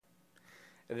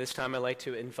At this time, I'd like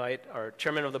to invite our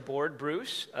chairman of the board,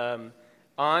 Bruce,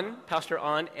 Pastor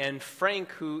On, and Frank,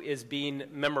 who is being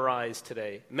memorized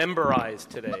today.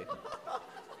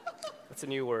 That's a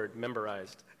new word,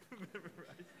 memorized.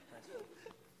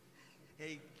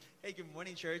 Hey, good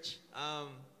morning, church.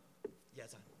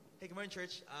 It's on. Hey, good morning,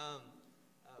 church.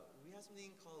 We have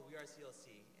something called We Are CLC,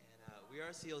 and We Are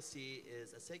CLC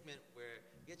is a segment where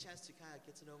you get a chance to kind of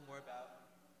get to know more about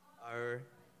our.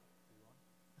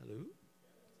 Hello?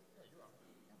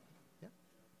 Yeah.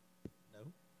 No.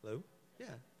 Hello. Yeah.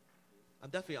 I'm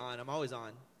definitely on. I'm always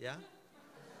on. Yeah.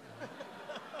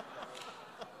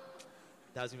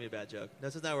 That was gonna be a bad joke. No,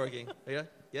 this is not working. Yeah.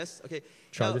 Yes. Okay.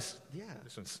 Try this. Yeah.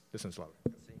 This one's loud.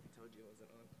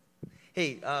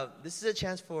 Hey, this is a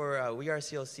chance for We Are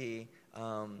CLC.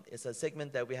 It's a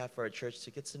segment that we have for our church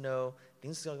to get to know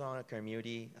things going on in our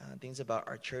community, things about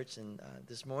our church. And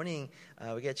this morning,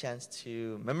 we get a chance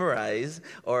to memorize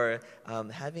or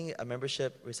having a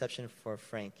membership reception for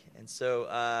Frank. And so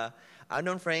I've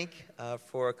known Frank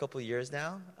for a couple of years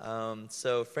now.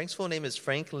 So Frank's full name is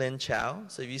Frank Lin Chow.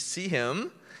 So if you see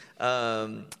him,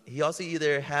 he also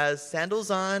either has sandals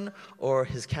on or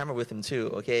his camera with him too,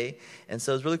 okay? And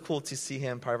so it's really cool to see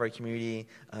him part of our community,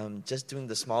 just doing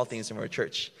the small things in our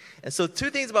church. And so two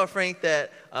things about Frank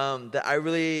that I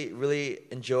really, really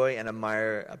enjoy and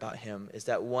admire about him is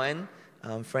that one,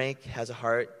 Frank has a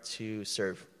heart to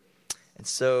serve. And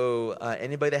so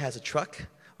anybody that has a truck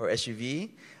or SUV,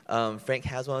 Frank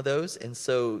has one of those, and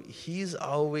so he's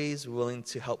always willing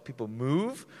to help people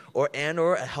move or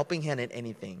a helping hand in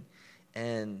anything.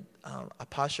 And a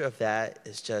posture of that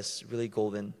is just really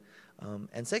golden.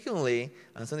 And secondly,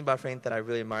 something about Frank that I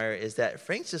really admire is that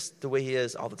Frank's just the way he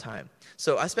is all the time.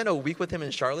 So I spent a week with him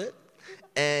in Charlotte,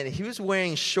 and he was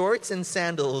wearing shorts and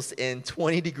sandals in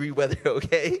 20-degree weather,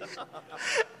 okay?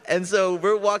 And so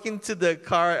we're walking to the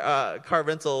car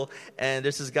rental, and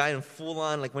there's this guy in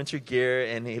full-on like winter gear,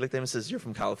 and he looked at him and says, "You're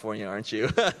from California, aren't you?"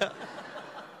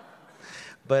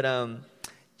 But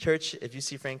church, if you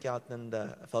see Frank out in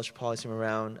the fellowship hall, you see him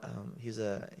around. He's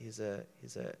an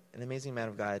amazing man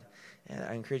of God, and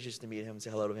I encourage you just to meet him,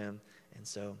 say hello to him, and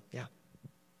so yeah.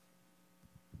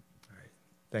 All right,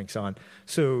 thanks, On.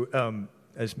 So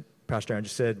as Pastor Aaron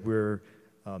just said, we're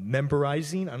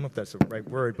memberizing. I don't know if that's the right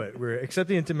word, but we're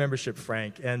accepting into membership,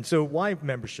 Frank. And so why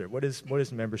membership? What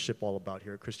is membership all about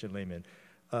here at Christian Layman?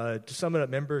 To sum it up,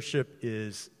 membership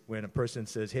is when a person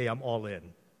says, hey, I'm all in.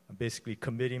 I'm basically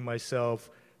committing myself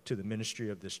to the ministry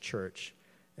of this church.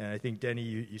 And I think, Denny,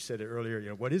 you said it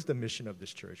earlier, what is the mission of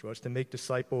this church? Well, it's to make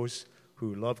disciples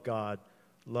who love God,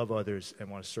 love others, and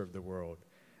want to serve the world.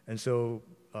 And so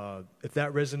if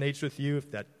that resonates with you, if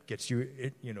that gets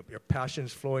you, your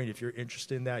passion's flowing, if you're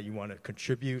interested in that, you want to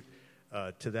contribute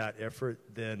to that effort,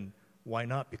 then why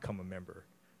not become a member?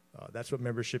 That's what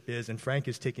membership is. And Frank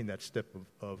is taking that step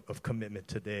of commitment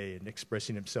today and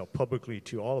expressing himself publicly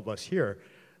to all of us here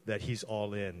that he's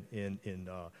all in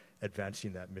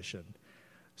advancing that mission.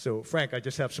 So, Frank, I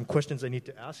just have some questions I need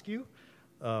to ask you.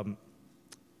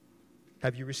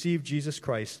 Have you received Jesus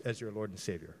Christ as your Lord and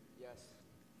Savior?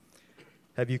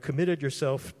 Have you committed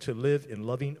yourself to live in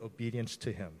loving obedience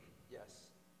to Him?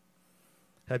 Yes.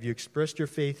 Have you expressed your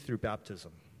faith through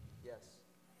baptism? Yes.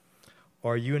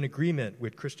 Are you in agreement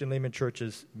with Christian Layman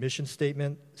Church's mission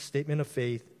statement, statement of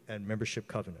faith, and membership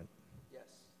covenant? Yes.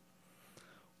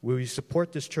 Will you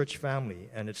support this church family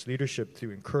and its leadership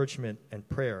through encouragement and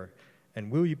prayer? And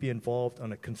will you be involved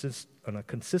on a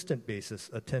consistent basis,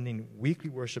 attending weekly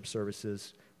worship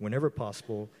services whenever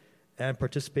possible, and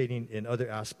participating in other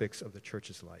aspects of the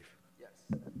church's life?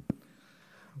 Yes.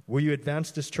 Will you advance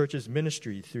this church's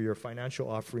ministry through your financial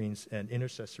offerings and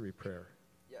intercessory prayer?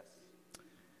 Yes.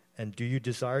 And do you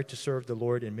desire to serve the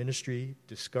Lord in ministry,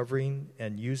 discovering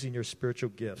and using your spiritual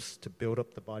gifts to build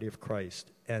up the body of Christ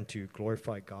and to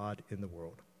glorify God in the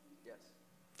world? Yes.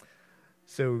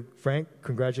 So, Frank,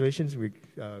 congratulations.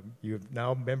 You have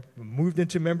now moved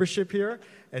into membership here.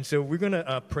 And so we're going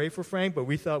to pray for Frank, but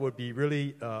we thought would be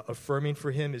really affirming for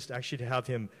him is actually to have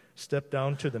him step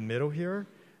down to the middle here.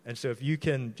 And so if you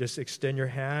can just extend your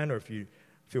hand, or if you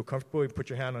feel comfortable, you put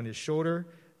your hand on his shoulder,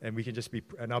 and we can just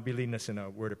and I'll be leading us in a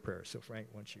word of prayer. So, Frank,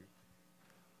 why don't you?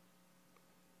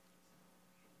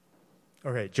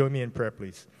 All right, join me in prayer,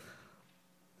 please.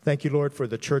 Thank you, Lord, for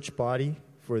the church body,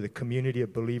 for the community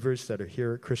of believers that are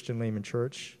here at Christian Layman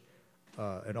Church,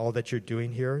 and all that you're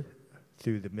doing here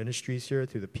through the ministries here,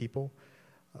 through the people.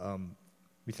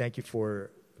 We thank you for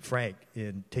Frank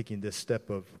in taking this step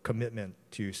of commitment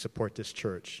to support this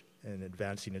church and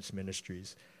advancing its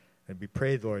ministries. And we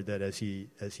pray, Lord, that as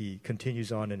he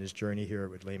continues on in his journey here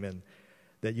with Layman,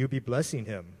 that you be blessing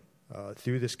him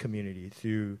through this community,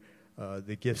 through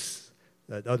the gifts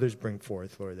that others bring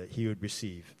forth, Lord, that he would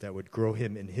receive, that would grow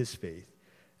him in his faith.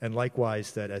 And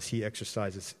likewise, that as he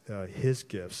exercises his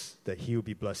gifts, that he will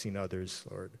be blessing others,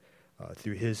 Lord,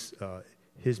 through his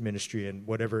ministry and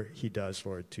whatever he does,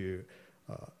 Lord, to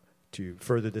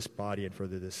further this body and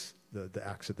further the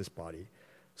acts of this body.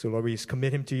 So, Lord, we just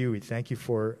commit him to you. We thank you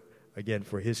for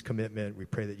his commitment. We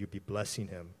pray that you be blessing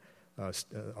him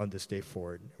on this day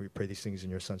forward. We pray these things in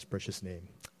your son's precious name.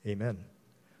 Amen.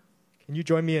 Can you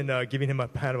join me in giving him a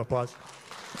hand of applause?